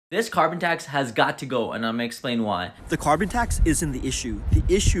This carbon tax has got to go, and I'm gonna explain why. The carbon tax isn't the issue. The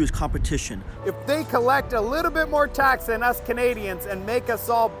issue is competition. If they collect a little bit more tax than us Canadians and make us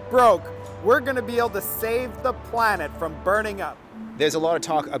all broke, we're gonna be able to save the planet from burning up. There's a lot of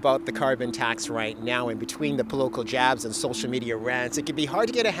talk about the carbon tax right now, and between the political jabs and social media rants, it can be hard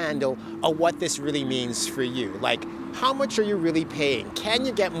to get a handle on what this really means for you. Like, how much are you really paying? Can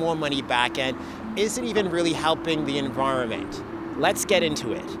you get more money back? And is it even really helping the environment? Let's get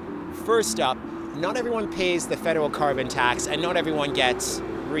into it. First up, not everyone pays the federal carbon tax and not everyone gets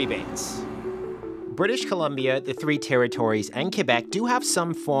rebates. British Columbia, the Three Territories, and Quebec do have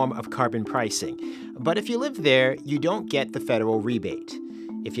some form of carbon pricing. But if you live there, you don't get the federal rebate.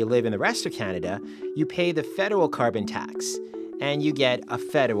 If you live in the rest of Canada, you pay the federal carbon tax, and you get a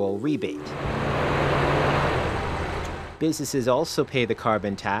federal rebate. Businesses also pay the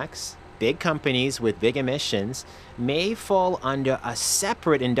carbon tax. Big companies with big emissions may fall under a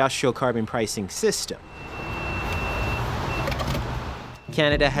separate industrial carbon pricing system.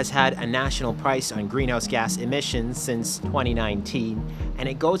 Canada has had a national price on greenhouse gas emissions since 2019, and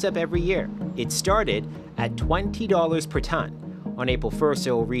it goes up every year. It started at $20 per ton. On April 1st,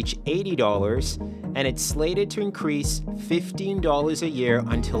 it will reach $80, and it's slated to increase $15 a year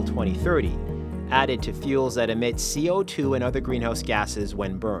until 2030, added to fuels that emit CO2 and other greenhouse gases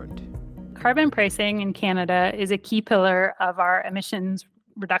when burned. Carbon pricing in Canada is a key pillar of our emissions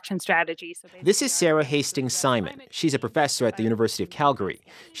reduction strategy. This is Sarah Hastings-Simon. She's a professor at the University of Calgary.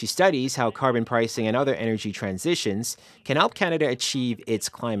 She studies how carbon pricing and other energy transitions can help Canada achieve its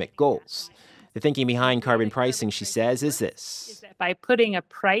climate goals. The thinking behind carbon pricing, she says, is this. Is that by putting a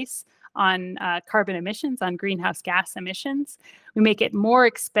price on carbon emissions, on greenhouse gas emissions, we make it more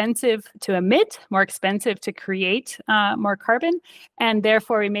expensive to emit, more expensive to create more carbon, and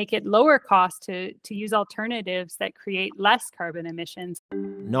therefore we make it lower cost to use alternatives that create less carbon emissions.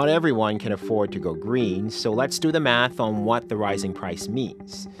 Not everyone can afford to go green, so let's do the math on what the rising price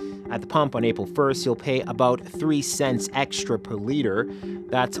means. At the pump on April 1st, you'll pay about 3 cents extra per liter.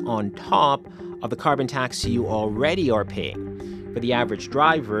 That's on top of the carbon tax you already are paying. For the average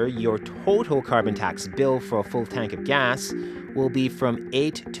driver, your total carbon tax bill for a full tank of gas will be from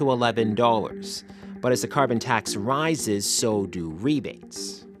 $8 to $11. But as the carbon tax rises, so do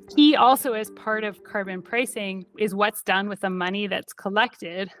rebates. Key also as part of carbon pricing is what's done with the money that's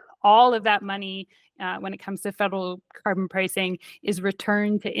collected. All of that money, when it comes to federal carbon pricing, is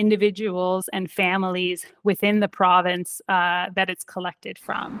returned to individuals and families within the province that it's collected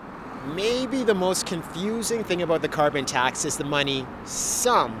from. Maybe the most confusing thing about the carbon tax is the money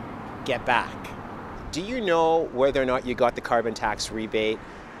some get back. Do you know whether or not you got the carbon tax rebate?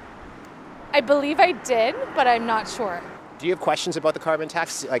 I believe I did, but I'm not sure. Do you have questions about the carbon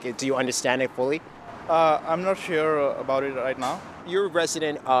tax? Like, do you understand it fully? I'm not sure about it right now. You're a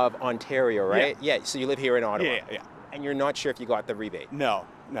resident of Ontario, right? Yeah, so you live here in Ottawa. Yeah. And you're not sure if you got the rebate? No.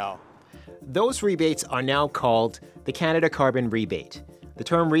 Those rebates are now called the Canada Carbon Rebate. The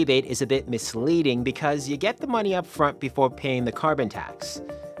term rebate is a bit misleading because you get the money up front before paying the carbon tax.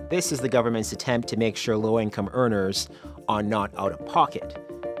 This is the government's attempt to make sure low-income earners are not out of pocket.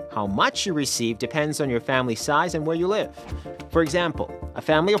 How much you receive depends on your family size and where you live. For example, a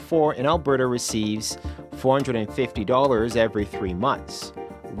family of 4 in Alberta receives $450 every 3 months.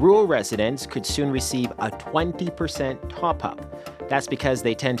 Rural residents could soon receive a 20% top-up. That's because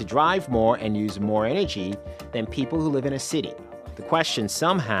they tend to drive more and use more energy than people who live in a city. The question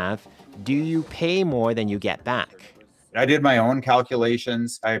some have, do you pay more than you get back? I did my own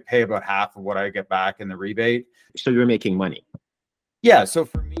calculations. I pay about half of what I get back in the rebate. So you're making money? Yeah, so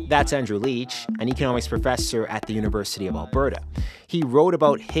for me... That's Andrew Leach, an economics professor at the University of Alberta. He wrote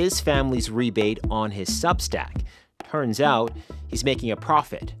about his family's rebate on his Substack. Turns out he's making a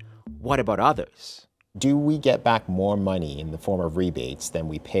profit. What about others? Do we get back more money in the form of rebates than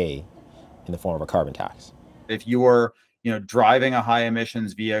we pay in the form of a carbon tax? If you're driving a high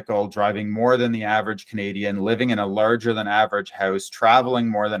emissions vehicle, driving more than the average Canadian, living in a larger than average house, traveling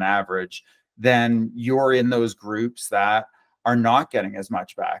more than average, then you're in those groups that are not getting as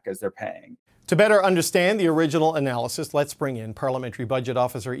much back as they're paying. To better understand the original analysis, let's bring in Parliamentary Budget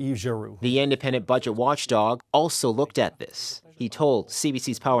Officer Yves Giroux. The independent budget watchdog also looked at this. He told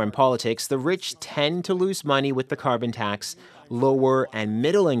CBC's Power in Politics the rich tend to lose money with the carbon tax. Lower and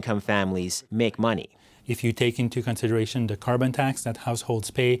middle-income families make money. If you take into consideration the carbon tax that households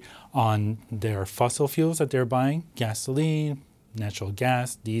pay on their fossil fuels that they're buying, gasoline, natural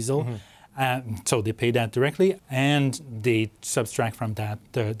gas, diesel, so they pay that directly, and they subtract from that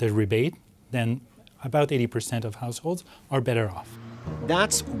the rebate, then about 80% of households are better off.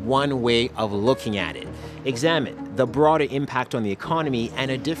 That's one way of looking at it. Examine the broader impact on the economy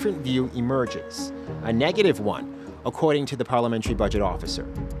and a different view emerges. A negative one, according to the parliamentary budget officer.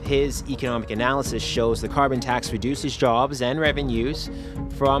 His economic analysis shows the carbon tax reduces jobs and revenues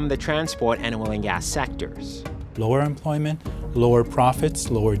from the transport and oil and gas sectors. Lower employment, lower profits,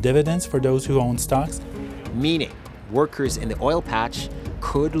 lower dividends for those who own stocks. Meaning, workers in the oil patch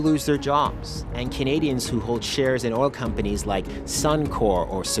could lose their jobs, and Canadians who hold shares in oil companies like Suncor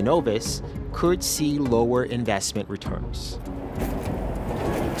or Cenovus could see lower investment returns.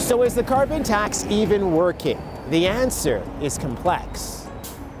 So is the carbon tax even working? The answer is complex.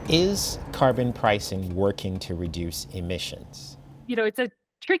 Is carbon pricing working to reduce emissions? You know, it's a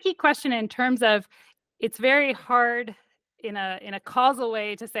tricky question in terms of it's very hard in a causal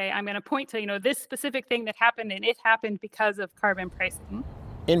way to say, I'm going to point to, this specific thing that happened and it happened because of carbon pricing.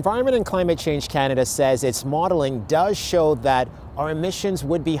 Environment and Climate Change Canada says its modeling does show that our emissions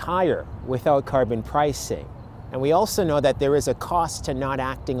would be higher without carbon pricing. And we also know that there is a cost to not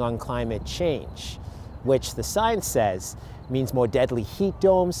acting on climate change, which the science says means more deadly heat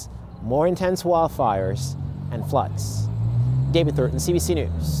domes, more intense wildfires, and floods. David Thurton, CBC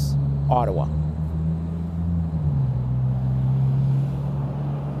News, Ottawa.